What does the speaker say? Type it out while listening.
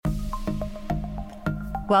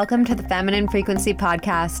Welcome to the Feminine Frequency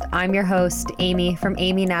Podcast. I'm your host, Amy from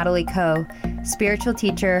Amy Natalie Co., spiritual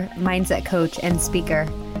teacher, mindset coach, and speaker.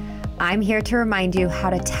 I'm here to remind you how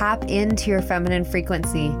to tap into your feminine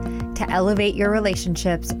frequency to elevate your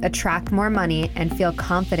relationships, attract more money, and feel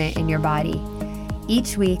confident in your body.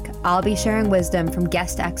 Each week, I'll be sharing wisdom from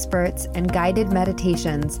guest experts and guided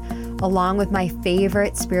meditations, along with my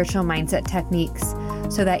favorite spiritual mindset techniques,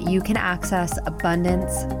 so that you can access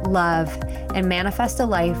abundance, love, and manifest a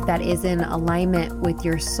life that is in alignment with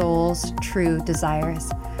your soul's true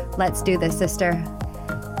desires. Let's do this, sister.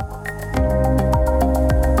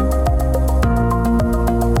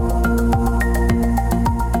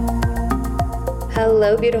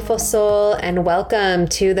 Hello, beautiful soul, and welcome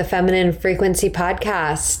to the Feminine Frequency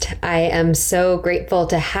Podcast. I am so grateful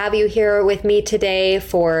to have you here with me today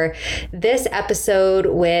for this episode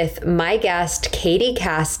with my guest, Katie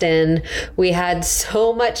Kasten. We had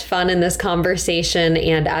so much fun in this conversation,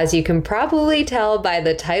 and as you can probably tell by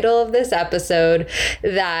the title of this episode,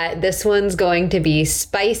 that this one's going to be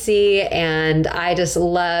spicy, and I just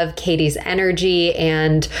love Katie's energy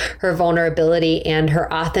and her vulnerability and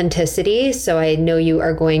her authenticity. So I know you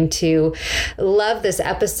are going to love this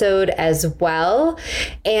episode as well.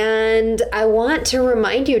 And I want to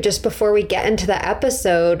remind you just before we get into the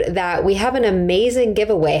episode that we have an amazing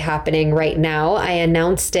giveaway happening right now. I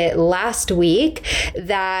announced it last week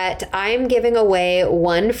that I'm giving away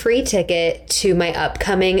one free ticket to my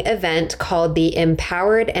upcoming event called the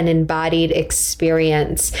Empowered and Embodied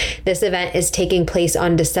Experience. This event is taking place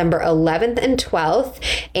on December 11th and 12th,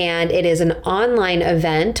 and it is an online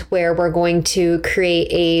event where we're going to create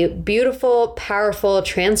a beautiful, powerful,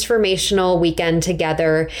 transformational weekend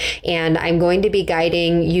together. And I'm going to be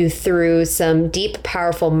guiding you through some deep,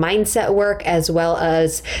 powerful mindset work as well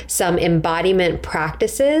as some embodiment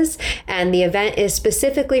practices. And the event is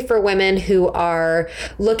specifically for women who are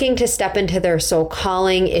looking to step into their soul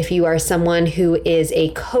calling. If you are someone who is a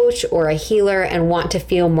coach or a healer and want to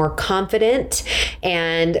feel more confident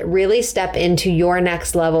and really step into your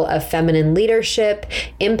next level of feminine leadership,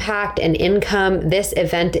 impact, and income, this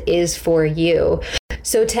event is for you.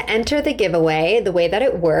 So to enter the giveaway, the way that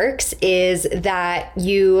it works is that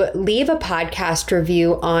you leave a podcast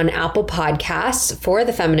review on Apple Podcasts for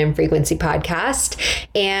the Feminine Frequency Podcast.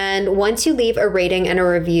 And once you leave a rating and a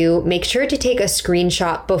review, make sure to take a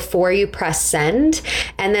screenshot before you press send,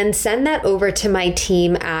 and then send that over to my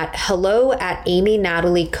team at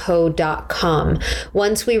hello@amynatalieco.com.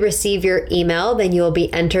 Once we receive your email, then you will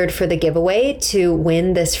be entered for the giveaway to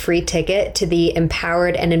win this free ticket to the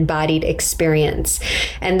Empowered and Embodied Experience.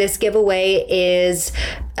 And this giveaway is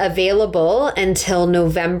available until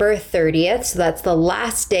November 30th. So that's the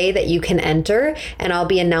last day that you can enter, and I'll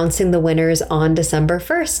be announcing the winners on December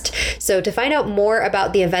 1st. So to find out more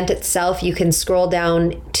about the event itself, you can scroll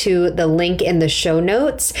down to the link in the show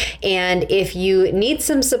notes. And if you need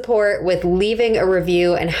some support with leaving a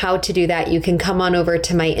review and how to do that, you can come on over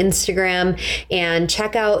to my Instagram and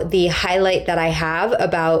check out the highlight that I have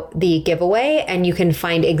about the giveaway, and you can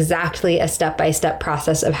find exactly a step-by-step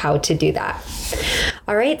process of how to do that.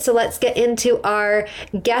 All right, so let's get into our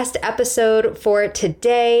guest episode for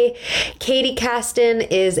today. Katie Kasten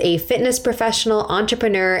is a fitness professional,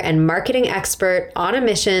 entrepreneur, and marketing expert on a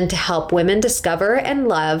mission to help women discover and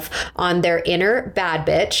love on their inner bad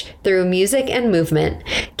bitch through music and movement.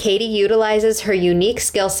 Katie utilizes her unique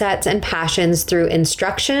skill sets and passions through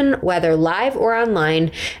instruction, whether live or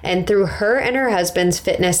online, and through her and her husband's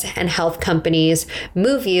fitness and health companies,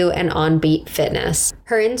 Move You and On Beat Fitness.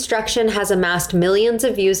 Her instruction has amassed millions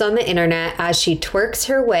of views on the internet as she twerks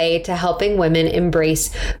her way to helping women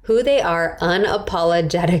embrace who they are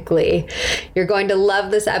unapologetically. You're going to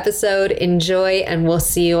love this episode. Enjoy, and we'll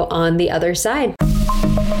see you on the other side. All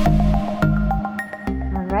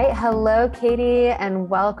right. Hello, Katie, and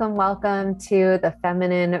welcome to the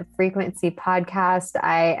Feminine Frequency Podcast.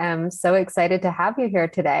 I am so excited to have you here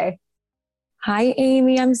today. Hi,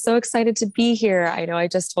 Amy. I'm so excited to be here. I know I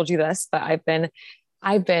just told you this, but I've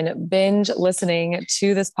been binge listening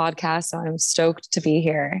to this podcast, so I'm stoked to be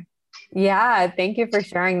here. Yeah, thank you for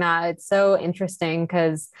sharing that. It's so interesting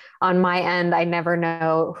because on my end, I never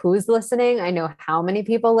know who's listening. I know how many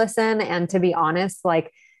people listen. And to be honest,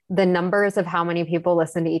 like the numbers of how many people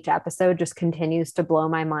listen to each episode just continues to blow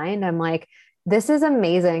my mind. I'm like, this is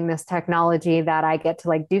amazing, this technology that I get to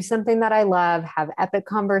like do something that I love, have epic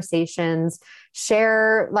conversations,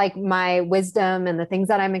 share like my wisdom and the things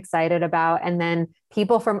that I'm excited about. And then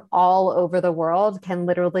people from all over the world can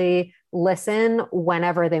literally listen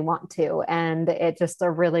whenever they want to. And it's just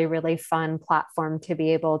a really, really fun platform to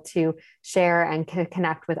be able to share and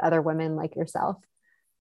connect with other women like yourself.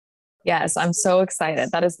 Yes, I'm so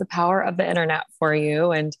excited. That is the power of the internet for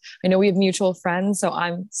you. And I know we have mutual friends, so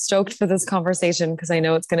I'm stoked for this conversation because I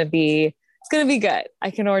know it's going to be good. I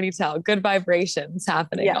can already tell good vibrations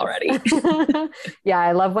happening Yes. already. Yeah,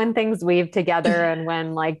 I love when things weave together and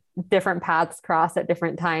when like different paths cross at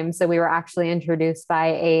different times. So we were actually introduced by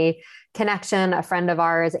a connection, a friend of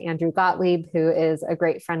ours, Andrew Gottlieb, who is a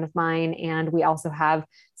great friend of mine. And we also have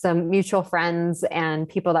some mutual friends and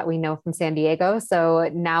people that we know from San Diego. So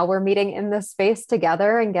now we're meeting in this space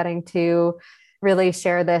together and getting to really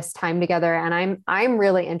share this time together. And I'm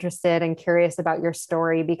really interested and curious about your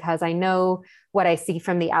story because I know what I see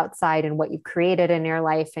from the outside and what you've created in your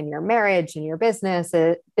life and your marriage and your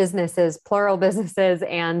businesses, plural businesses,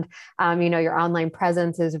 and your online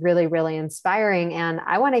presence is really, really inspiring. And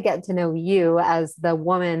I want to get to know you as the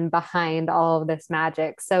woman behind all of this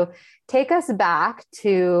magic. So take us back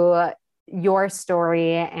to your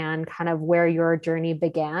story and kind of where your journey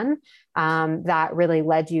began, that really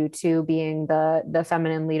led you to being the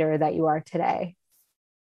feminine leader that you are today.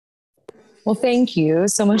 Well, thank you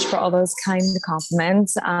so much for all those kind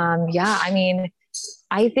compliments. Yeah, I mean,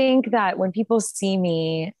 I think that when people see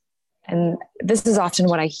me, and this is often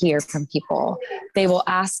what I hear from people, they will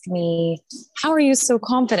ask me, how are you so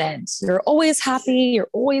confident? You're always happy, you're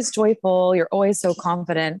always joyful, you're always so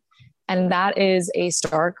confident. And that is a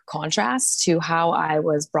stark contrast to how I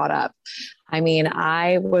was brought up. I mean,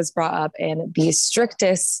 I was brought up in the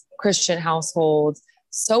strictest Christian household,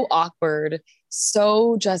 so awkward,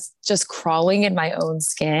 so just crawling in my own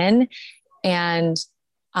skin. And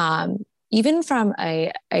even from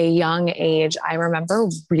a young age, I remember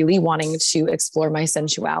really wanting to explore my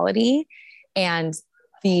sensuality. And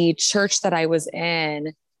the church that I was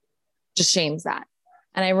in just shames that.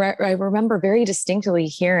 And I remember very distinctly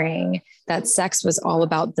hearing that sex was all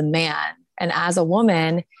about the man. And as a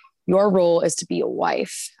woman, your role is to be a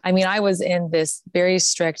wife. I mean, I was in this very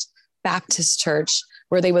strict Baptist church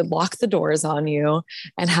where they would lock the doors on you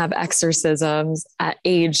and have exorcisms at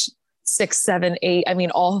age 6, 7, 8. I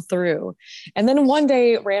mean, all through. And then one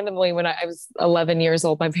day, randomly, when I was 11 years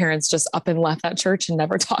old, my parents just up and left that church and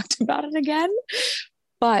never talked about it again.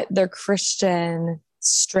 But their Christian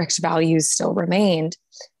strict values still remained.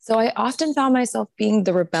 So I often found myself being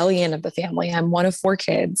the rebellion of the family. I'm one of 4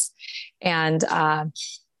 kids. And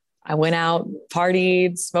I went out,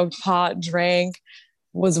 partied, smoked pot, drank,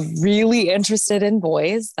 was really interested in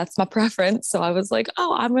boys. That's my preference. So I was like,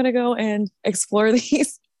 oh, I'm going to go and explore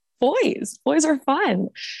these boys. Boys are fun.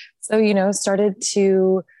 So, started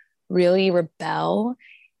to really rebel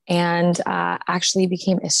and actually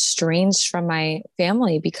became estranged from my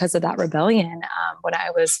family because of that rebellion when I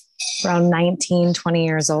was around 19, 20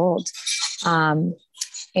 years old.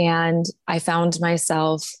 And I found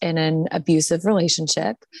myself in an abusive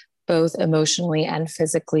relationship, both emotionally and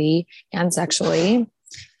physically and sexually.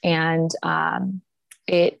 And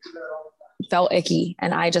it felt icky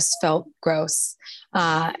and I just felt gross.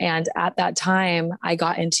 And at that time, I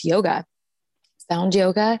got into yoga, found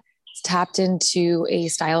yoga, tapped into a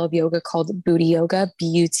style of yoga called Booty Yoga,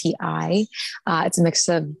 BUTI. It's a mix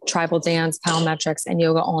of tribal dance, plyometrics, and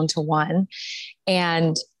yoga all into one.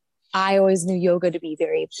 And I always knew yoga to be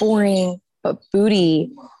very boring, but booty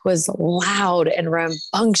was loud and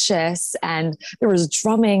rambunctious, and there was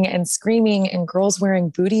drumming and screaming and girls wearing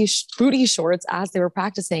booty shorts as they were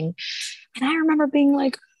practicing. And I remember being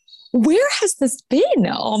like, where has this been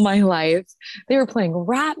all my life? They were playing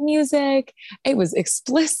rap music. It was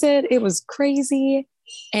explicit. It was crazy.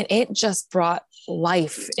 And it just brought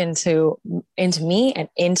life into me and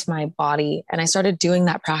into my body. And I started doing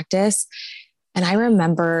that practice. And I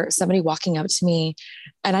remember somebody walking up to me,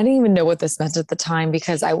 and I didn't even know what this meant at the time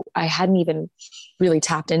because I hadn't even really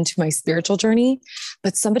tapped into my spiritual journey,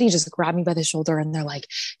 but somebody just grabbed me by the shoulder and they're like,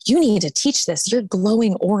 you need to teach this. You're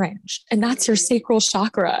glowing orange and that's your sacral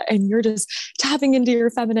chakra. And you're just tapping into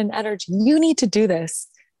your feminine energy. You need to do this.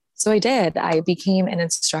 So I did. I became an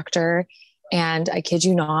instructor, and I kid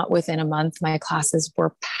you not, within a month, my classes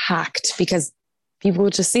were packed because people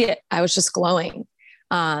would just see it. I was just glowing.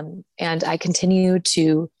 And I continue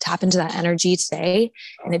to tap into that energy today.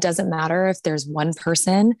 And it doesn't matter if there's one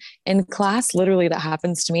person in class, literally that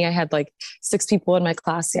happens to me. I had like 6 people in my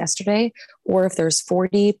class yesterday, or if there's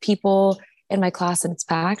 40 people in my class and it's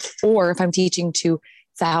packed, or if I'm teaching to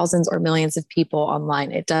thousands or millions of people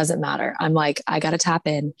online, it doesn't matter. I'm like, I got to tap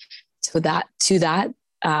in to that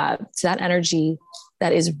energy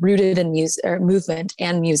that is rooted in music or movement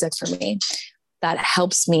and music for me. That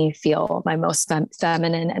helps me feel my most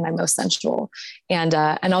feminine and my most sensual. And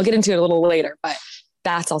I'll get into it a little later, but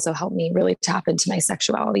that's also helped me really tap into my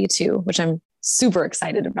sexuality too, which I'm super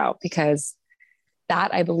excited about because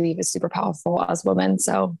that I believe is super powerful as women.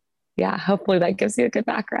 So yeah, hopefully that gives you a good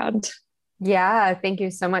background. Yeah, thank you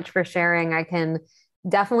so much for sharing. I can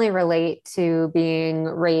definitely relate to being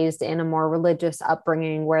raised in a more religious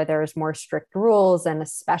upbringing where there's more strict rules, and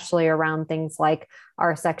especially around things like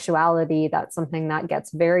our sexuality. That's something that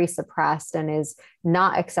gets very suppressed and is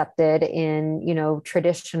not accepted in,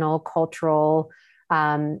 traditional cultural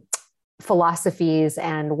um, philosophies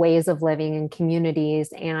and ways of living in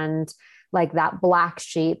communities. And like that black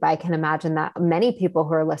sheep, I can imagine that many people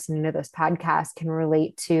who are listening to this podcast can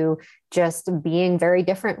relate to just being very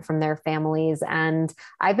different from their families. And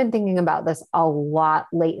I've been thinking about this a lot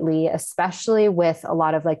lately, especially with a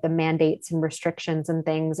lot of like the mandates and restrictions and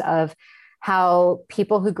things of how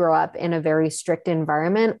people who grow up in a very strict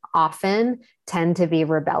environment often tend to be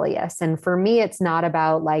rebellious. And for me, it's not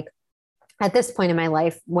about like, at this point in my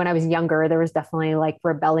life, when I was younger, there was definitely like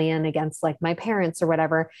rebellion against like my parents or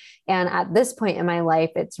whatever. And at this point in my life,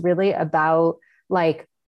 it's really about like,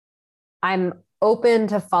 I'm open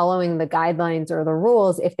to following the guidelines or the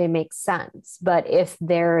rules if they make sense. But if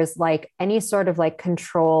there's like any sort of like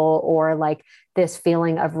control or like this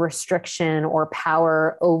feeling of restriction or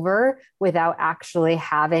power over without actually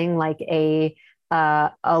having like it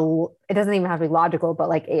doesn't even have to be logical, but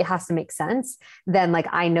like it has to make sense. Then like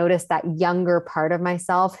I notice that younger part of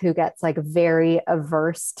myself who gets like very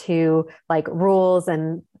averse to like rules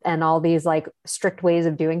and all these like strict ways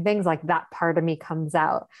of doing things, like that part of me comes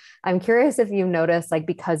out. I'm curious if you've noticed, like,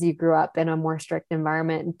 because you grew up in a more strict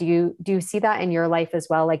environment, do you see that in your life as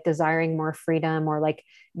well, like desiring more freedom or like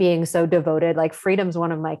being so devoted? Like freedom's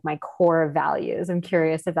one of like my core values. I'm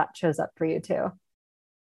curious if that shows up for you too.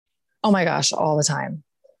 Oh my gosh, all the time.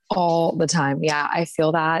 All the time. Yeah, I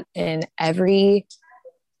feel that in every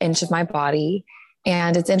inch of my body.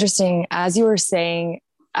 And it's interesting, as you were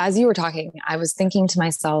talking, I was thinking to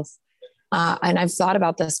myself, and I've thought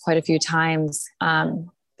about this quite a few times.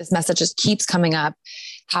 This message just keeps coming up,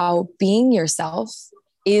 how being yourself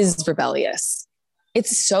is rebellious.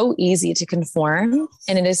 It's so easy to conform,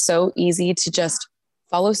 and it is so easy to just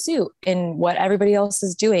follow suit in what everybody else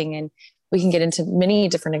is doing. And we can get into many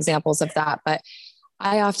different examples of that. But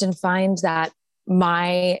I often find that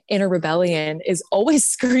my inner rebellion is always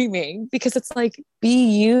screaming, because it's like, be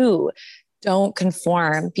you, don't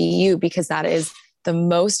conform, be you, because that is the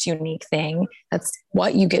most unique thing. That's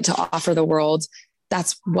what you get to offer the world.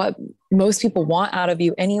 That's what most people want out of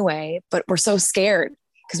you anyway, but we're so scared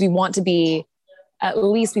because we want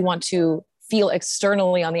to feel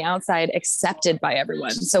externally on the outside accepted by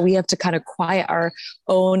everyone. So we have to kind of quiet our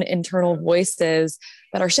own internal voices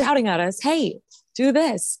that are shouting at us, hey, do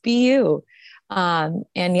this, be you. And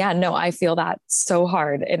yeah, no, I feel that so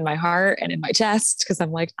hard in my heart and in my chest, because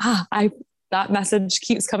I'm like, that message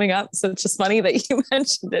keeps coming up. So it's just funny that you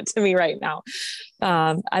mentioned it to me right now.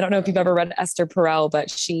 I don't know if you've ever read Esther Perel,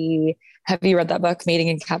 but have you read that book, Mating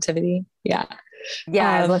in Captivity? Yeah.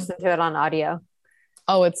 Yeah, I've listened to it on audio.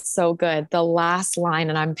 Oh, it's so good. The last line,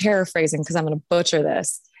 and I'm paraphrasing because I'm going to butcher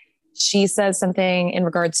this. She says something in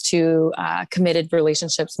regards to committed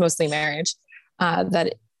relationships, mostly marriage,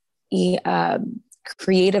 that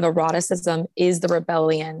creative eroticism is the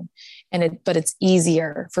rebellion, but it's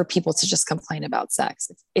easier for people to just complain about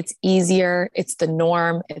sex. It's easier. It's the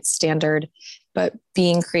norm. It's standard. But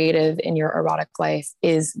being creative in your erotic life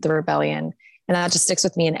is the rebellion. And that just sticks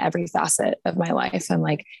with me in every facet of my life. I'm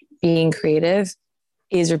like, being creative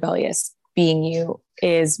is rebellious. Being you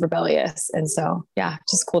is rebellious. And so, yeah,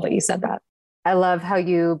 just cool that you said that. I love how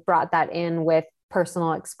you brought that in with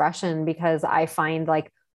personal expression, because I find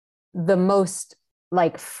like the most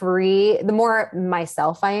like free, the more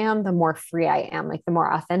myself I am, the more free I am. Like the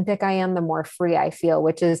more authentic I am, the more free I feel,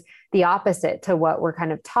 which is the opposite to what we're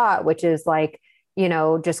kind of taught, which is like,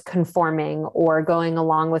 just conforming or going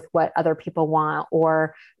along with what other people want,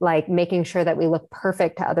 or like making sure that we look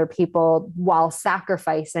perfect to other people while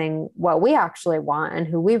sacrificing what we actually want and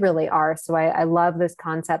who we really are. So I love this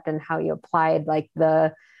concept and how you applied like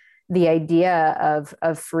the idea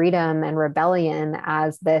of freedom and rebellion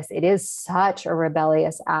as this. It is such a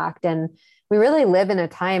rebellious act. And we really live in a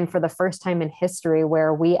time, for the first time in history,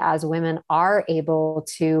 where we as women are able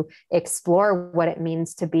to explore what it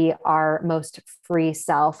means to be our most free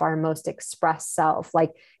self, our most expressed self.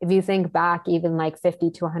 Like if you think back even like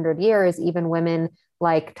 50 to 100 years, even women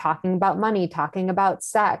like talking about money, talking about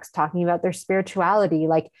sex, talking about their spirituality,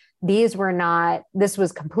 like this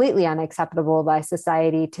was completely unacceptable by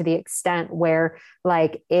society, to the extent where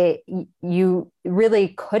like you really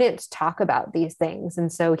couldn't talk about these things.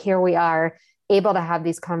 And so here we are, able to have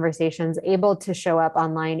these conversations, able to show up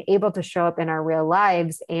online, able to show up in our real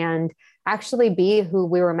lives. And actually be who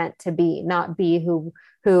we were meant to be, not be who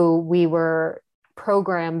we were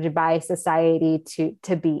programmed by society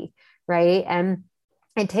to be, right? And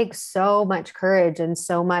it takes so much courage and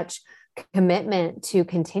so much commitment to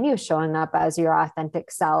continue showing up as your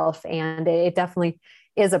authentic self. And it definitely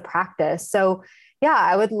is a practice. So yeah,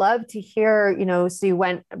 I would love to hear, so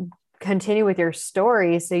you continue with your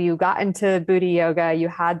story. So you got into booty yoga, you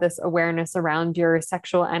had this awareness around your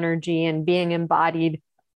sexual energy and being embodied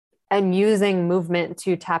and using movement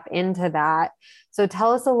to tap into that. So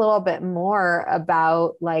tell us a little bit more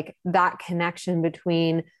about like that connection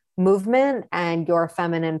between movement and your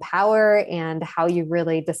feminine power and how you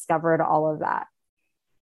really discovered all of that.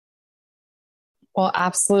 Well,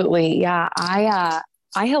 absolutely. Yeah.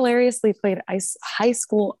 I hilariously played high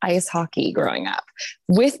school ice hockey growing up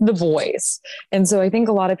with the boys. And so I think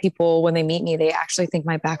a lot of people, when they meet me, they actually think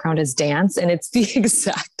my background is dance, and it's the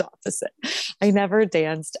exact opposite. I never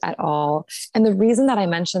danced at all. And the reason that I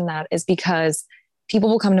mention that is because people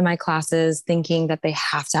will come to my classes thinking that they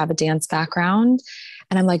have to have a dance background.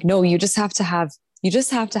 And I'm like, no, you just have to have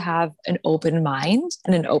an open mind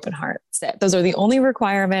and an open heart. Those are the only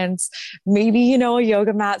requirements. Maybe, a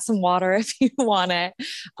yoga mat, some water if you want it,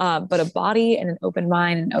 but a body and an open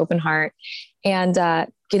mind and an open heart. And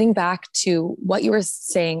getting back to what you were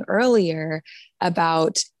saying earlier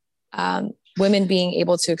about women being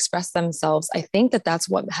able to express themselves, I think that that's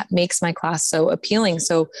what makes my class so appealing.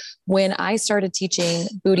 So when I started teaching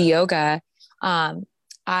booty yoga,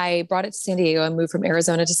 I brought it to San Diego. I moved from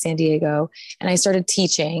Arizona to San Diego and I started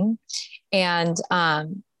teaching. And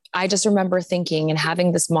I just remember thinking and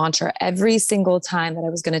having this mantra every single time that I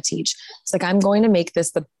was going to teach. It's like, I'm going to make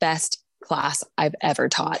this the best class I've ever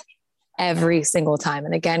taught every single time.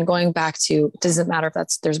 And again, going back to, it doesn't matter if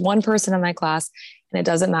there's one person in my class, and it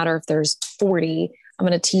doesn't matter if there's 40, I'm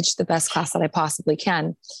going to teach the best class that I possibly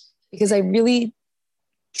can, because I really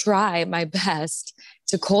try my best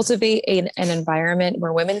to cultivate an environment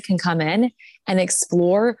where women can come in and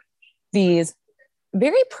explore these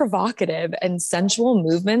very provocative and sensual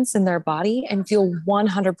movements in their body and feel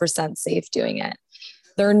 100% safe doing it.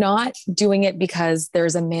 They're not doing it because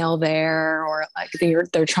there's a male there, or like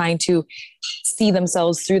they're trying to see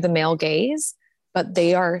themselves through the male gaze, but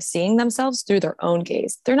they are seeing themselves through their own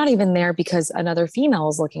gaze. They're not even there because another female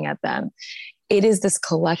is looking at them. It is this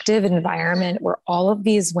collective environment where all of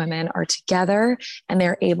these women are together and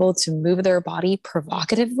they're able to move their body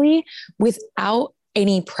provocatively without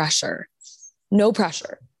any pressure. No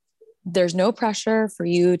pressure. There's no pressure for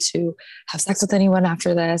you to have sex with anyone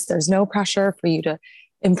after this. There's no pressure for you to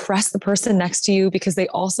impress the person next to you because they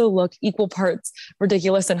also look equal parts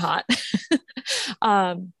ridiculous and hot.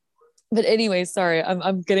 But anyway, sorry,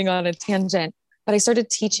 I'm getting on a tangent. But I started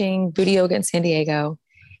teaching booty yoga in San Diego.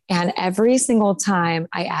 And every single time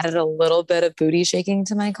I added a little bit of booty shaking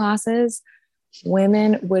to my classes,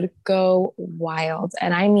 women would go wild.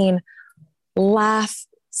 And I mean, laugh,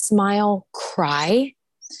 smile, cry,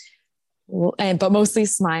 but mostly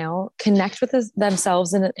smile, connect with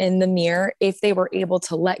themselves in the mirror if they were able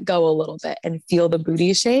to let go a little bit and feel the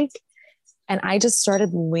booty shake. And I just started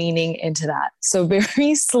leaning into that. So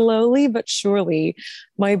very slowly but surely,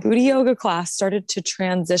 my booty yoga class started to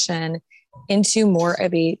transition into more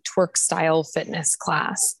of a twerk style fitness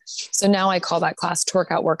class. So now I call that class Twerk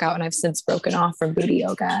Out Workout, and I've since broken off from booty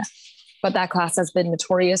yoga. But that class has been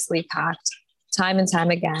notoriously packed time and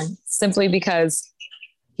time again, simply because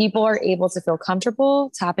people are able to feel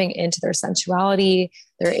comfortable tapping into their sensuality.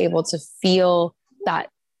 They're able to feel that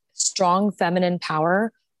strong feminine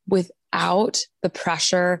power without the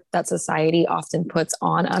pressure that society often puts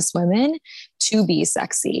on us women to be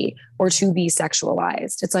sexy or to be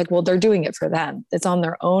sexualized. It's like, well, they're doing it for them. It's on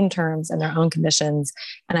their own terms and their own conditions.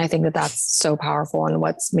 And I think that that's so powerful and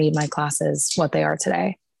what's made my classes what they are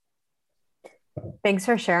today. Thanks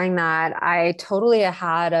for sharing that. I totally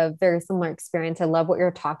had a very similar experience. I love what you're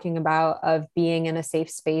talking about of being in a safe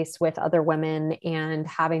space with other women and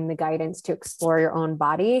having the guidance to explore your own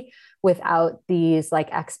body without these like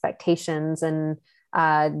expectations and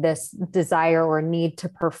this desire or need to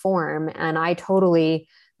perform. And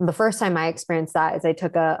the first time I experienced that is I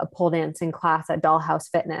took a pole dancing class at Dollhouse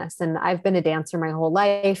Fitness. And I've been a dancer my whole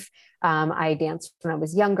life. I danced when I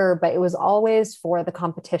was younger, but it was always for the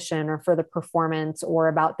competition or for the performance or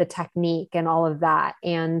about the technique and all of that.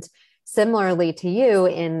 And similarly to you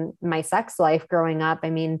in my sex life growing up, I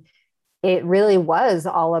mean, it really was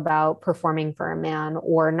all about performing for a man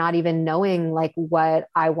or not even knowing like what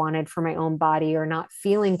I wanted for my own body or not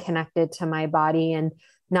feeling connected to my body and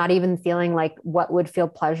not even feeling like what would feel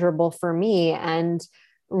pleasurable for me. And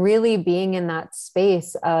really being in that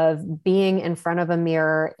space of being in front of a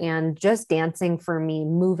mirror and just dancing for me,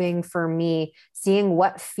 moving for me, seeing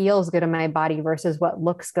what feels good in my body versus what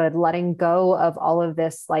looks good, letting go of all of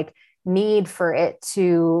this like need for it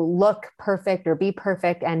to look perfect or be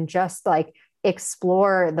perfect, and just like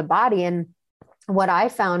explore the body. And what I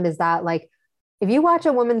found is that like if you watch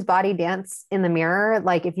a woman's body dance in the mirror,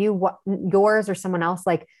 like if you yours or someone else,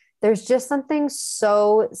 like there's just something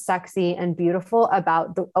so sexy and beautiful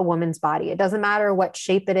about a woman's body. It doesn't matter what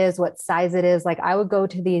shape it is, what size it is. Like I would go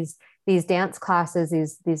to these dance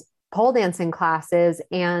classes, these pole dancing classes,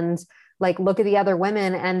 and like look at the other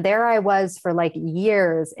women, and there I was for like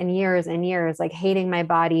years and years and years, like hating my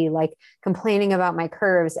body, like complaining about my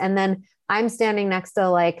curves. And then I'm standing next to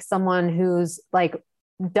like someone who's like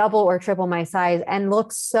double or triple my size and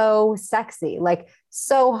looks so sexy, like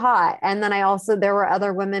so hot. And then there were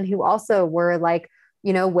other women who also were like,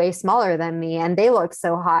 you know, way smaller than me, and they looked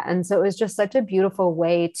so hot. And so it was just such a beautiful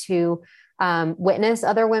way to witness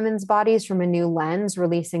other women's bodies from a new lens,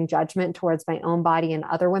 releasing judgment towards my own body and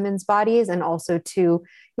other women's bodies. And also to,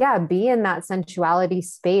 yeah, be in that sensuality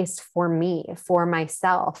space for me, for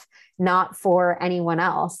myself, not for anyone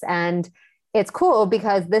else. And it's cool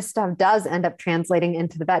because this stuff does end up translating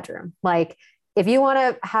into the bedroom. Like if you want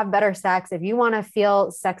to have better sex, if you want to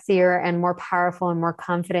feel sexier and more powerful and more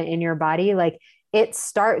confident in your body, like it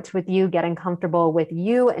starts with you getting comfortable with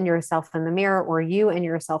you and yourself in the mirror, or you and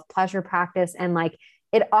your self pleasure practice. And like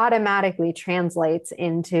it automatically translates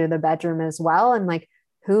into the bedroom as well. And like,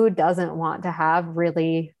 who doesn't want to have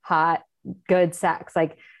really hot, good sex?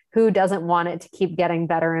 Like who doesn't want it to keep getting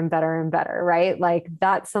better and better and better, right? Like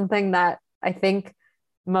that's something that I think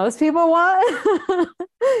most people want.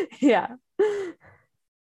 Yeah.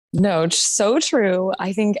 No, so true.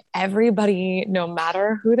 I think everybody, no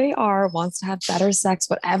matter who they are, wants to have better sex,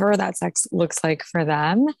 whatever that sex looks like for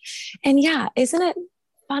them. And yeah, isn't it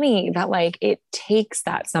funny that like it takes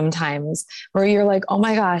that sometimes where you're like, oh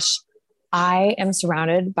my gosh, I am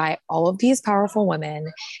surrounded by all of these powerful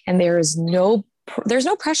women, and there's no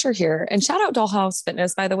pressure here. And shout out Dollhouse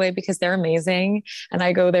Fitness, by the way, because they're amazing. And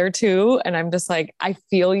I go there too. And I'm just like, I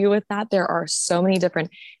feel you with that. There are so many different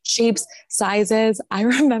shapes, sizes. I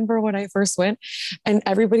remember when I first went and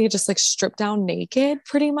everybody just like stripped down naked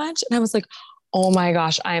pretty much. And I was like, oh my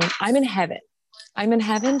gosh, I'm in heaven. I'm in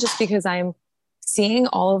heaven just because I'm seeing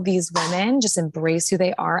all of these women just embrace who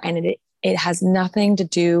they are. And it has nothing to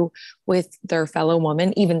do with their fellow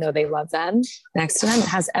woman, even though they love them next to them. It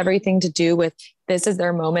has everything to do with this is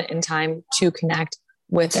their moment in time to connect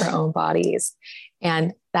with their own bodies.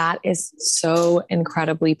 And that is so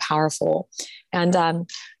incredibly powerful. And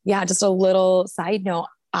yeah, just a little side note,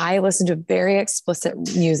 I listen to very explicit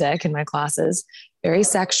music in my classes, very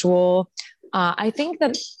sexual. I think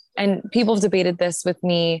that, and people have debated this with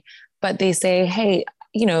me, but they say, hey,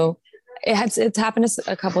 you know, it's happened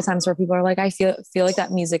a couple of times where people are like, I feel like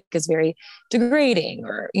that music is very degrading,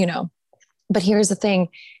 or, you know, but here's the thing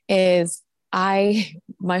is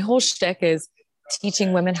my whole shtick is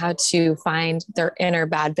teaching women how to find their inner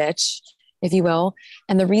bad bitch, if you will.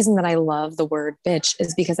 And the reason that I love the word bitch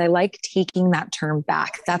is because I like taking that term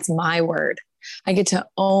back. That's my word. I get to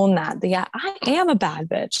own that. Yeah, I am a bad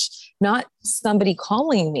bitch, not somebody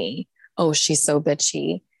calling me, oh, she's so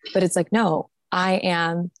bitchy, but it's like, no, I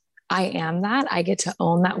am that. I get to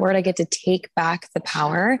own that word. I get to take back the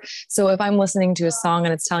power. So if I'm listening to a song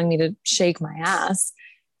and it's telling me to shake my ass,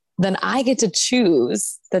 then I get to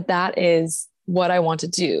choose that is what I want to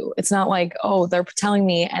do. It's not like, oh, they're telling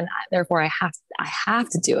me and therefore I have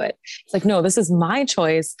to do it. It's like, no, this is my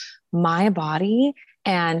choice, my body.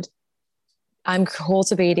 And I'm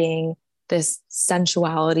cultivating this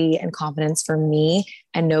sensuality and confidence for me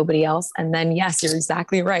and nobody else. And then, yes, you're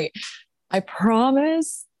exactly right. I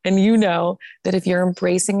promise. And you know that if you're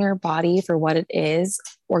embracing your body for what it is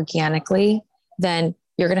organically, then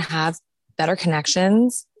you're going to have better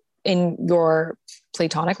connections in your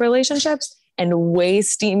platonic relationships and way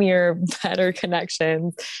steamier, better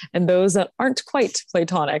connections. And those that aren't quite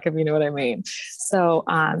platonic, if you know what I mean. So,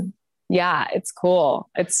 yeah, it's cool.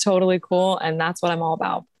 It's totally cool. And that's what I'm all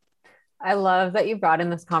about. I love that you brought in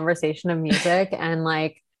this conversation of music and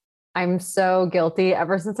like, I'm so guilty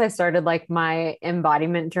ever since I started like my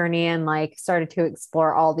embodiment journey and like started to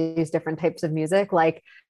explore all these different types of music. Like,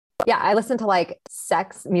 yeah, I listen to like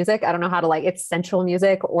sex music. I don't know how to like, it's sensual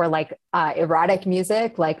music or like erotic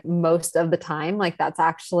music, like most of the time. Like that's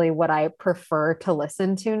actually what I prefer to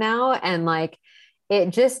listen to now. And like, it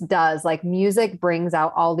just does, like, music brings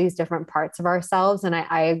out all these different parts of ourselves. And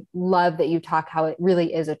I love that you talk how it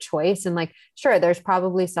really is a choice. And like, sure, there's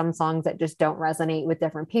probably some songs that just don't resonate with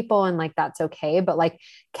different people, and like, that's okay. But like,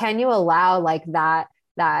 can you allow like that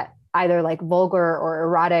either like vulgar or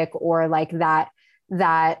erotic or like that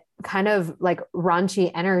kind of like raunchy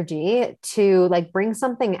energy to like bring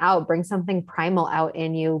something out, bring something primal out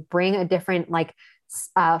in you, bring a different like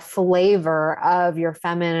flavor of your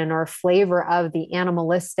feminine, or flavor of the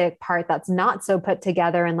animalistic part that's not so put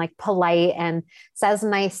together and like polite and says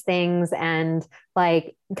nice things, and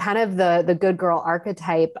like kind of the good girl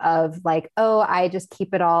archetype of like, oh, I just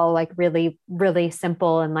keep it all like really, really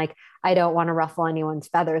simple, and like I don't want to ruffle anyone's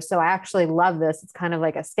feathers. So I actually love this. It's kind of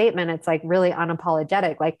like a statement. It's like really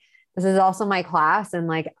unapologetic. Like, this is also my class, and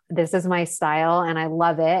like, this is my style, and I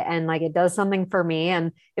love it. And like, it does something for me.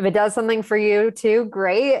 And if it does something for you too,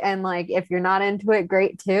 great. And like, if you're not into it,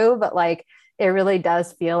 great too. But like, it really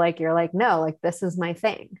does feel like you're like, no, like, this is my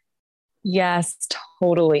thing. Yes,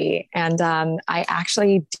 totally. And I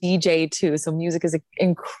actually DJ too. So music is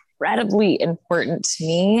incredibly important to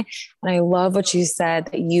me. And I love what you said,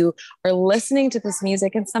 that you are listening to this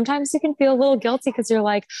music. And sometimes you can feel a little guilty because you're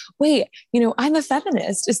like, wait, I'm a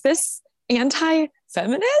feminist. Is this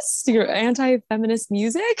anti-feminist? Your anti-feminist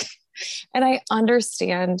music? And I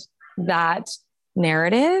understand that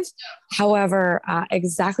narrative. However,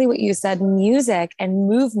 exactly what you said, music and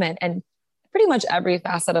movement and pretty much every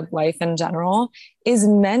facet of life in general is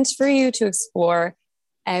meant for you to explore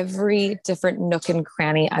every different nook and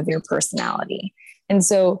cranny of your personality. And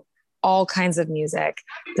so all kinds of music,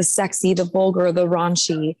 the sexy, the vulgar, the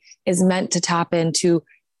raunchy, is meant to tap into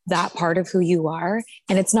that part of who you are.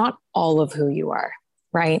 And it's not all of who you are,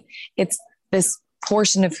 right? It's this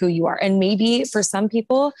portion of who you are. And maybe for some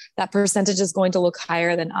people, that percentage is going to look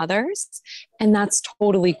higher than others. And that's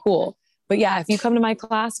totally cool. But yeah, if you come to my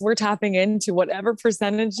class, we're tapping into whatever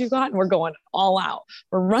percentage you got, and we're going all out.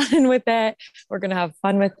 We're running with it. We're going to have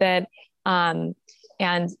fun with it. And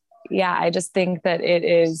yeah, I just think that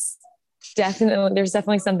there's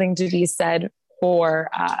definitely something to be said for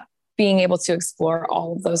being able to explore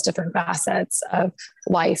all of those different facets of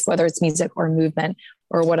life, whether it's music or movement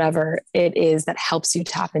or whatever it is that helps you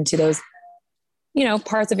tap into those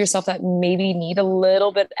parts of yourself that maybe need a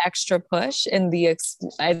little bit extra push in the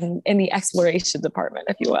exploration department,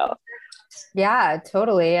 if you will. Yeah,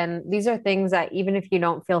 totally. And these are things that even if you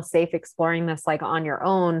don't feel safe exploring this like on your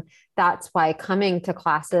own, that's why coming to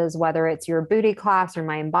classes, whether it's your booty class or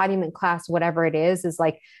my embodiment class, whatever it is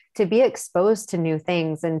like to be exposed to new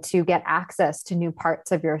things and to get access to new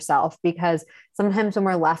parts of yourself. Because sometimes when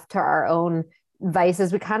we're left to our own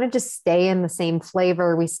vices, we kind of just stay in the same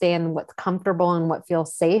flavor. We stay in what's comfortable and what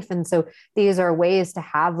feels safe. And so these are ways to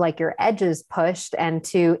have like your edges pushed, and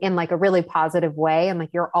to in like a really positive way. And like,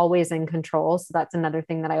 you're always in control. So that's another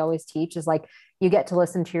thing that I always teach is like, you get to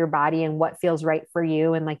listen to your body and what feels right for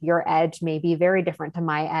you. And like, your edge may be very different to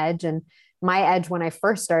my edge. And my edge, when I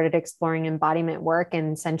first started exploring embodiment work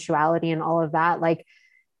and sensuality and all of that, like,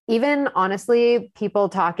 even honestly, people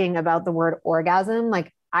talking about the word orgasm,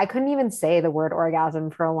 like, I couldn't even say the word orgasm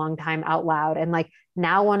for a long time out loud. And like,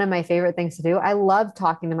 now one of my favorite things to do, I love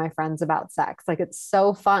talking to my friends about sex. Like, it's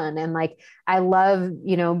so fun. And like, I love,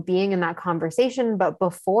 being in that conversation. But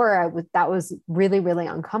before that was really, really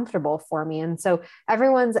uncomfortable for me. And so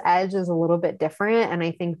everyone's edge is a little bit different. And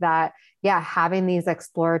I think that, yeah, having these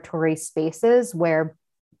exploratory spaces where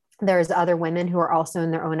there's other women who are also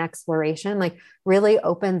in their own exploration, like, really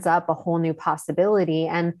opens up a whole new possibility.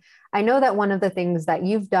 And I know that one of the things that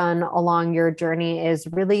you've done along your journey is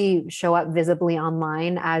really show up visibly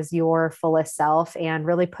online as your fullest self and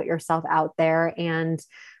really put yourself out there. And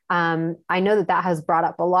I know that has brought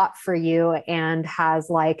up a lot for you and has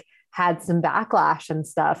like had some backlash and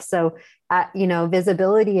stuff. So,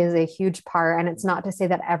 visibility is a huge part. And it's not to say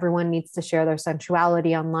that everyone needs to share their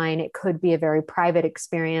sensuality online. It could be a very private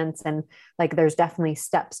experience. And like, there's definitely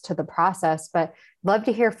steps to the process, but love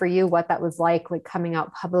to hear for you what that was like coming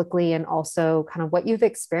out publicly, and also kind of what you've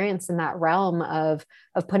experienced in that realm of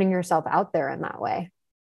putting yourself out there in that way.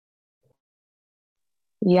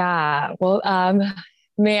 Yeah. Well,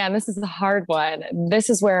 man, this is a hard one. This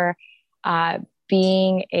is where,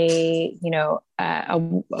 being a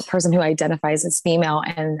person who identifies as female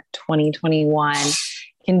in 2021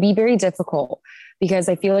 can be very difficult, because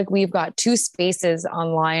I feel like we've got two spaces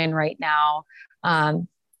online right now.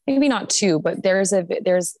 Maybe not two, but there's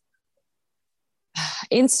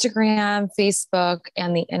Instagram, Facebook,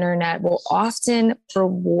 and the internet will often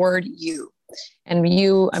reward you. And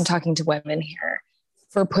I'm talking to women here,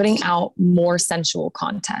 for putting out more sensual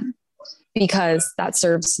content. because that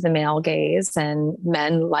serves the male gaze and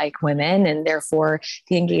men like women, and therefore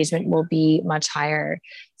the engagement will be much higher.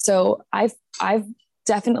 So I've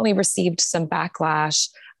definitely received some backlash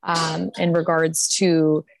in regards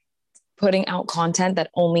to putting out content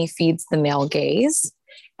that only feeds the male gaze.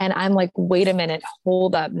 And I'm like, wait a minute,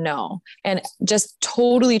 hold up, no. And just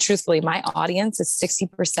totally truthfully, my audience is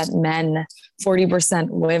 60% men, 40%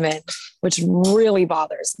 women, which really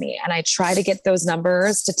bothers me. And I try to get those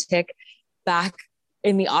numbers to tick back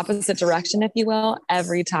in the opposite direction, if you will,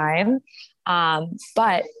 every time.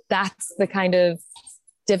 But that's the kind of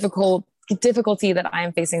difficulty that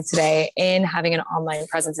I'm facing today in having an online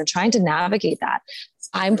presence and trying to navigate that.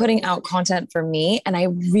 I'm putting out content for me, and I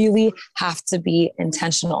really have to be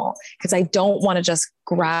intentional because I don't want to just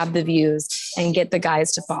grab the views and get the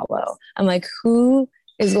guys to follow. I'm like, who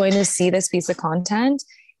is going to see this piece of content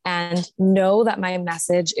and know that my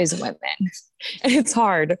message is women? And it's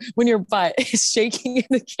hard when your butt is shaking in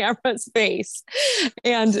the camera's face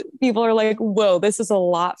and people are like, whoa, this is a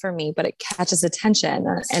lot for me, but it catches attention.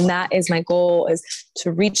 And that is my goal, is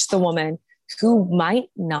to reach the woman who might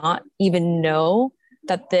not even know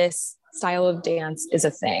that this style of dance is a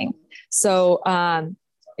thing. So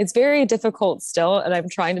it's very difficult still, and I'm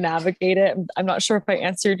trying to navigate it. I'm not sure if I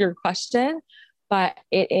answered your question, but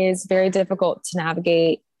it is very difficult to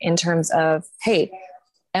navigate in terms of, hey,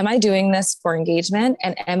 am I doing this for engagement?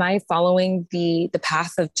 And am I following the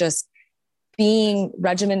path of just being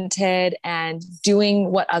regimented and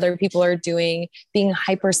doing what other people are doing, being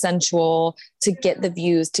hypersensual to get the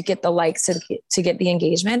views, to get the likes, to get the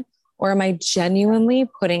engagement? Or am I genuinely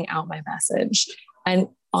putting out my message? And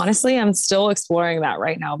honestly, I'm still exploring that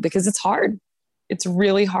right now because it's hard. It's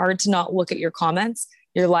really hard to not look at your comments,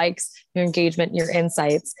 your likes, your engagement, your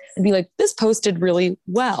insights, and be like, this post did really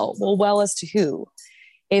well. Well as to who?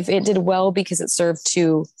 If it did well because it served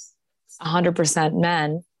to 100%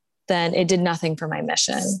 men, then it did nothing for my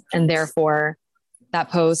mission. And therefore that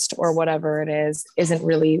post or whatever it is, isn't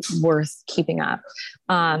really worth keeping up.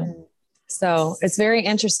 So it's very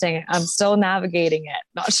interesting. I'm still navigating it.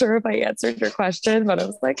 Not sure if I answered your question, but I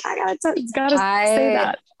was like, I gotta say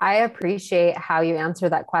that. I appreciate how you answer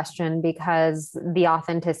that question because the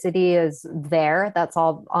authenticity is there. That's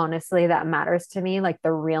all honestly that matters to me. Like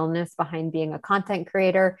the realness behind being a content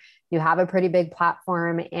creator. You have a pretty big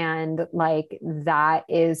platform, and like that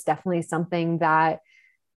is definitely something that,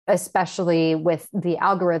 especially with the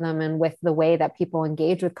algorithm and with the way that people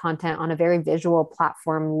engage with content on a very visual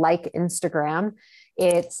platform like Instagram,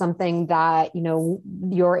 it's something that, you know,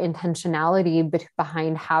 your intentionality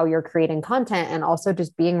behind how you're creating content, and also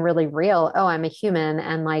just being really real. Oh, I'm a human,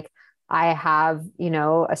 and like I have, you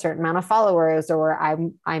know, a certain amount of followers, or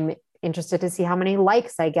I'm interested to see how many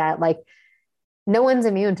likes I get. Like no one's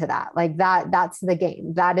immune to that. Like that's the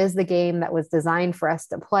game. That is the game that was designed for us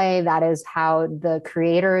to play. That is how the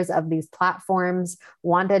creators of these platforms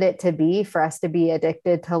wanted it to be, for us to be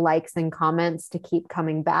addicted to likes and comments, to keep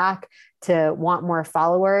coming back, to want more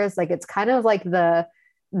followers. Like it's kind of like the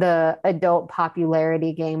adult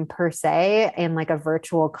popularity game per se, in like a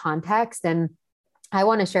virtual context. And I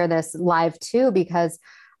want to share this live too, because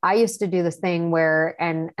I used to do this thing where,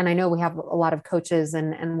 and I know we have a lot of coaches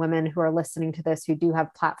and women who are listening to this who do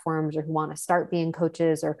have platforms or who want to start being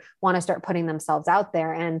coaches or want to start putting themselves out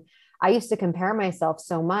there. And I used to compare myself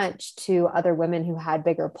so much to other women who had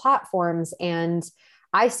bigger platforms. And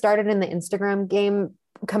I started in the Instagram game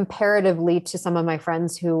comparatively to some of my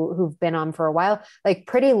friends who've been on for a while, like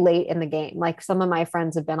pretty late in the game. Like some of my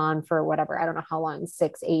friends have been on for whatever, I don't know how long,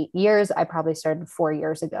 6-8 years. I probably started 4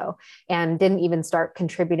 years ago and didn't even start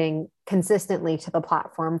contributing consistently to the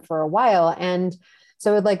platform for a while. And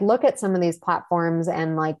so I would like look at some of these platforms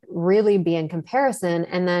and like really be in comparison.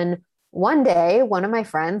 And then one day, one of my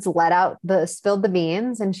friends spilled the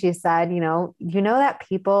beans, and she said, you know that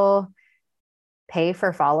people pay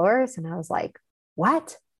for followers? And I was like,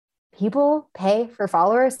 what? People pay for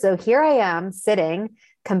followers? So here I am sitting,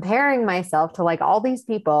 comparing myself to like all these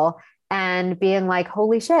people and being like,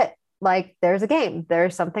 holy shit, like there's a game,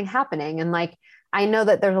 there's something happening. And like, I know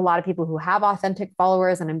that there's a lot of people who have authentic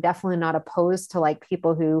followers, and I'm definitely not opposed to like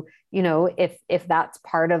people who, you know, if that's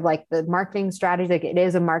part of like the marketing strategy, like it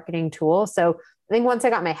is a marketing tool. So I think once I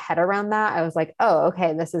got my head around that, I was like, oh,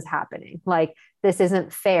 okay, this is happening. Like, this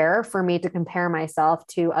isn't fair for me to compare myself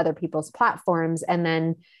to other people's platforms and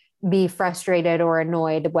then be frustrated or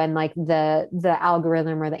annoyed when like the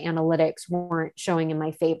algorithm or the analytics weren't showing in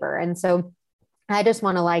my favor. And so I just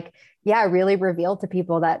want to like, really reveal to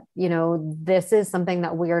people that, you know, this is something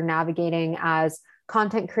that we are navigating as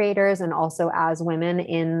content creators and also as women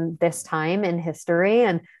in this time in history.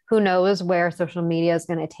 And who knows where social media is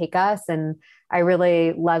going to take us. And I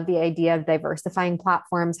really love the idea of diversifying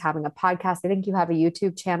platforms, having a podcast. I think you have a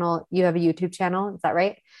YouTube channel. You have a YouTube channel. Is that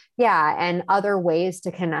right? Yeah. And other ways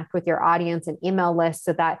to connect with your audience and email lists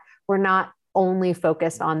so that we're not only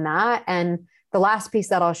focused on that. And the last piece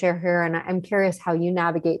that I'll share here, and I'm curious how you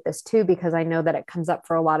navigate this too, because I know that it comes up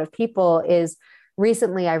for a lot of people, is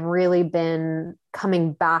recently I've really been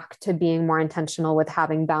coming back to being more intentional with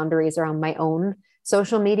having boundaries around my own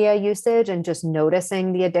social media usage and just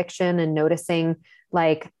noticing the addiction and noticing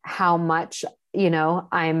like how much,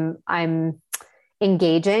 I'm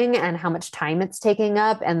engaging and how much time it's taking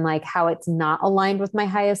up and like how it's not aligned with my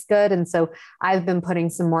highest good. And so I've been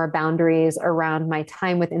putting some more boundaries around my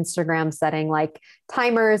time with Instagram, setting like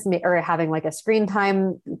timers or having like a screen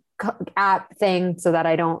time app thing so that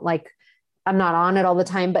I'm not on it all the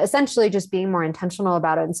time, but essentially just being more intentional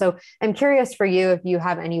about it. And so I'm curious for you if you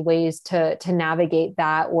have any ways to navigate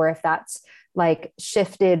that, or if that's like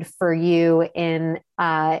shifted for you in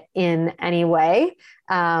any way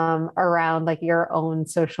around like your own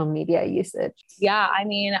social media usage. Yeah, I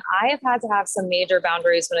mean, I have had to have some major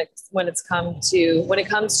boundaries when it comes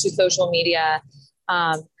to social media.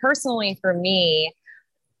 Personally, for me,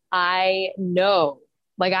 I know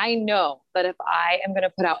that if I am going to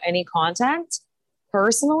put out any content,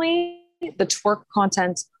 personally, the twerk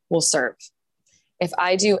content will serve. If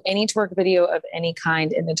I do any twerk video of any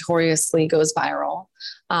kind, it notoriously goes viral.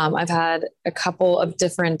 I've had a couple of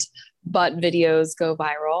different butt videos go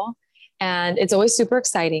viral, and it's always super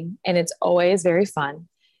exciting and it's always very fun.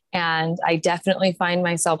 And I definitely find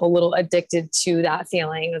myself a little addicted to that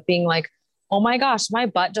feeling of being like, oh my gosh, my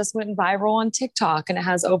butt just went viral on TikTok and it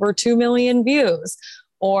has over 2 million views.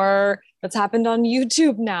 Or that's happened on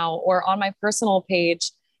YouTube now, or on my personal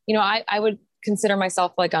page. I would consider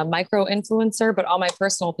myself like a micro influencer, but on my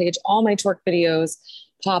personal page, all my twerk videos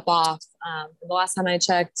pop off. The last time I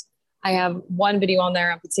checked, I have one video on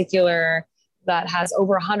there in particular that has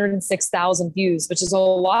over 106,000 views, which is a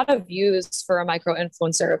lot of views for a micro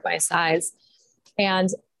influencer of my size. And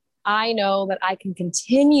I know that I can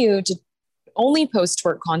continue to only post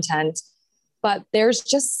twerk content, but there's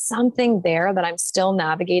just something there that I'm still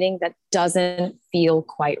navigating that doesn't feel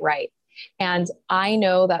quite right. And I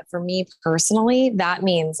know that for me personally, that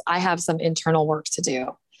means I have some internal work to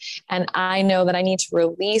do. And I know that I need to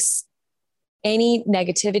release any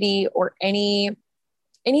negativity or anything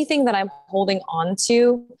that I'm holding on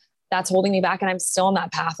to that's holding me back. And I'm still on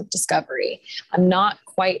that path of discovery. I'm not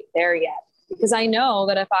quite there yet, because I know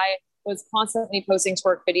that if I was constantly posting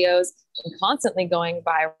twerk videos and constantly going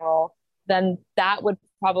viral, then that would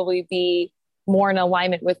probably be more in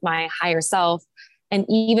alignment with my higher self. And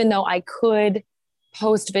even though I could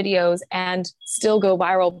post videos and still go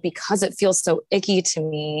viral because it feels so icky to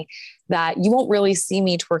me, that you won't really see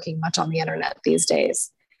me twerking much on the internet these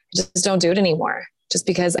days. I just don't do it anymore, just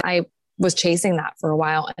because I was chasing that for a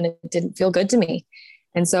while and it didn't feel good to me.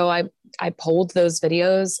 And so I pulled those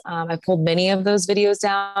videos. I pulled many of those videos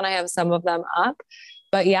down. I have some of them up,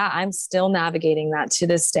 but yeah, I'm still navigating that to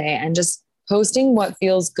this day and just posting what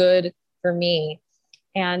feels good for me.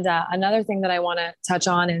 And another thing that I want to touch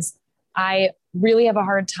on is I really have a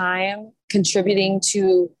hard time contributing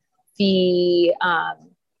to the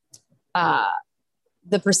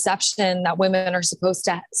perception that women are supposed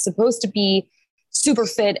to be super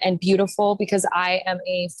fit and beautiful, because I am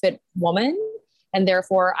a fit woman. And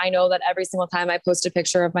therefore I know that every single time I post a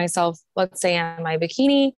picture of myself, let's say in my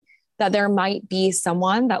bikini, that there might be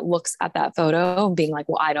someone that looks at that photo and being like,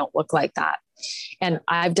 well, I don't look like that. And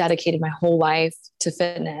I've dedicated my whole life to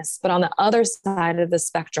fitness. But on the other side of the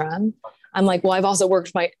spectrum, I'm like, well, I've also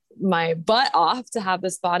worked my butt off to have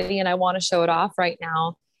this body and I want to show it off right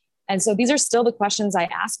now. And so these are still the questions I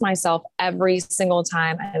ask myself every single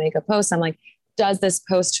time I make a post. I'm like, does this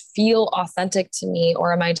post feel authentic to me?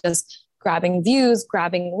 Or am I just grabbing views,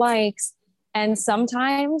 grabbing likes? And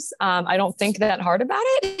sometimes I don't think that hard about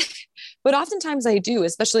it, but oftentimes I do,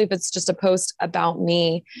 especially if it's just a post about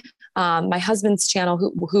me. My husband's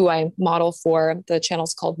channel, who I model for, the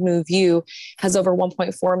channel's called Move You, has over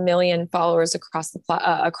 1.4 million followers across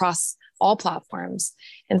across all platforms.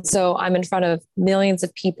 And so I'm in front of millions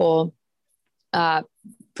of people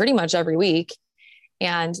pretty much every week.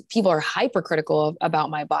 And people are hypercritical about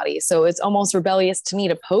my body. So it's almost rebellious to me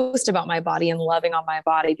to post about my body and loving on my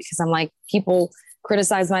body, because I'm like, people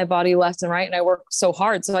criticize my body left and right. And I work so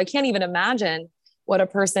hard. So I can't even imagine what a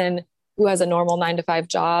person who has a normal 9-to-5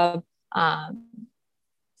 job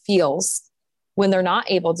feels. when they're not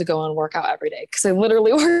able to go and work out every day. Cause I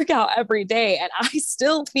literally work out every day and I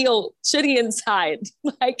still feel shitty inside.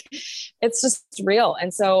 Like it's just real.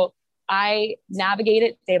 And so I navigate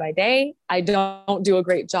it day by day. I don't do a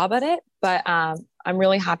great job at it, but I'm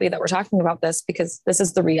really happy that we're talking about this because this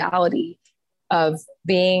is the reality of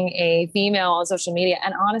being a female on social media.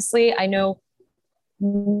 And honestly, I know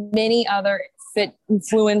many other fit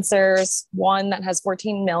influencers, one that has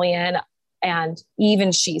 14 million, and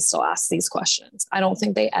even she still asks these questions. I don't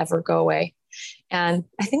think they ever go away. And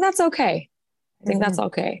I think that's okay. I think that's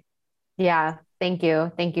okay. Yeah. Thank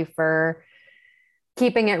you. Thank you for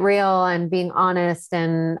keeping it real and being honest.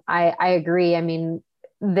 And I agree. I mean,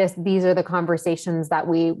 these are the conversations that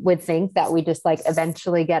we would think that we just like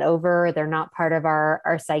eventually get over. They're not part of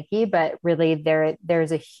our psyche, but really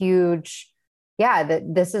there's a huge,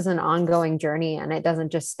 that this is an ongoing journey, and it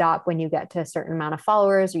doesn't just stop when you get to a certain amount of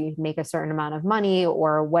followers or you make a certain amount of money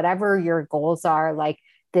or whatever your goals are. Like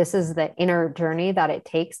this is the inner journey that it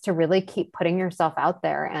takes to really keep putting yourself out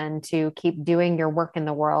there and to keep doing your work in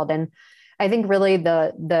the world. And I think really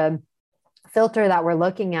the filter that we're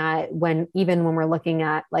looking at even when we're looking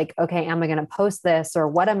at like, okay, am I going to post this or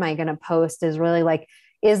what am I going to post is really like,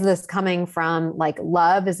 is this coming from like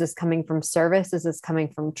love? Is this coming from service? Is this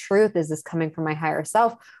coming from truth? Is this coming from my higher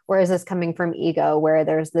self? Or is this coming from ego, where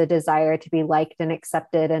there's the desire to be liked and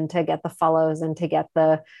accepted and to get the follows and to get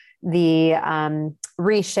the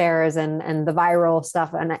reshares and the viral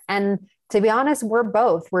stuff. And to be honest, we're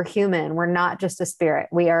both. We're human. We're not just a spirit.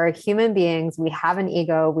 We are human beings. We have an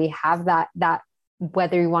ego. We have that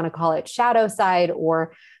whether you want to call it shadow side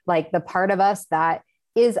or like the part of us that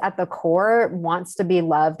is at the core wants to be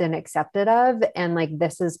loved and accepted of. And like,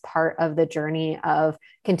 this is part of the journey of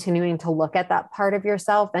continuing to look at that part of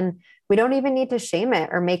yourself. And we don't even need to shame it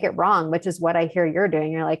or make it wrong, which is what I hear you're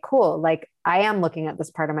doing. You're like, cool. Like I am looking at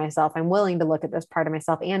this part of myself. I'm willing to look at this part of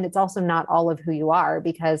myself. And it's also not all of who you are,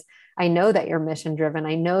 because I know that you're mission driven.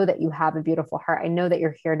 I know that you have a beautiful heart. I know that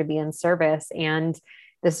you're here to be in service. And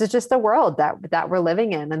this is just the world that we're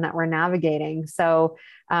living in and that we're navigating. So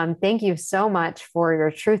thank you so much for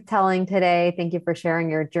your truth telling today. Thank you for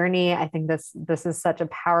sharing your journey. I think this is such a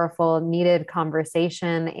powerful, needed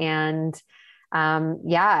conversation. And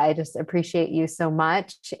I just appreciate you so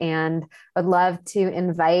much and would love to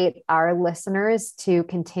invite our listeners to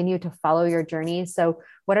continue to follow your journey. So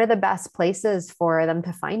what are the best places for them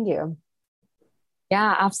to find you?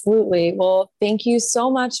 Yeah, absolutely. Well, thank you so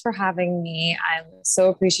much for having me. I'm so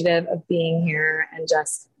appreciative of being here and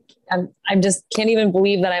I just can't even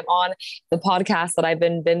believe that I'm on the podcast that I've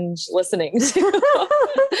been binge listening to,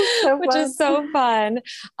 which is so fun.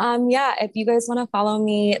 If you guys want to follow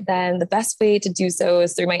me, then the best way to do so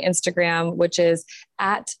is through my Instagram, which is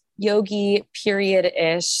at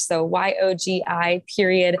yogi.ish. So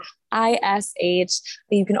YOGI.ISH.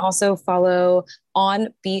 You can also follow On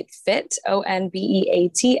Beat Fit,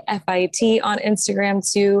 ONBEATFIT on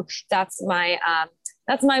Instagram too. That's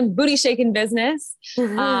my booty shaking business.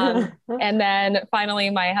 And then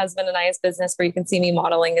finally, my husband and I's business where you can see me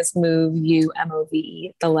modeling is Move You,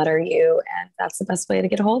 MOVE, the letter U. And that's the best way to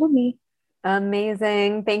get a hold of me.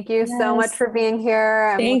 Amazing. Thank you so much for being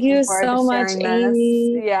here. Thank you so much,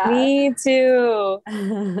 Amy. Yeah. Me too.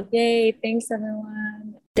 Yay. Thanks,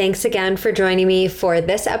 everyone. Thanks again for joining me for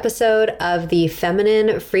this episode of the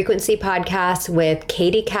Feminine Frequency Podcast with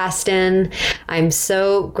Katie Kasten. I'm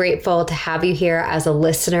so grateful to have you here as a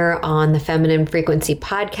listener on the Feminine Frequency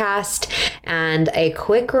Podcast. And a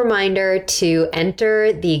quick reminder to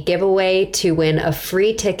enter the giveaway to win a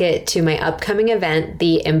free ticket to my upcoming event,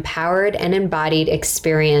 the Empowered and Embodied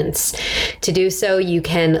Experience. To do so, you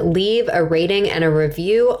can leave a rating and a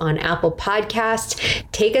review on Apple Podcasts,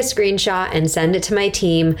 take a screenshot and send it to my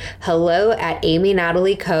team,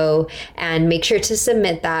 hello@AmyNatalieCo, and make sure to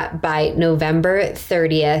submit that by November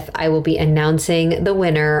 30th. I will be announcing the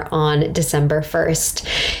winner on December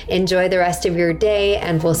 1st. Enjoy the rest of your day,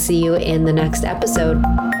 and we'll see you in the next episode.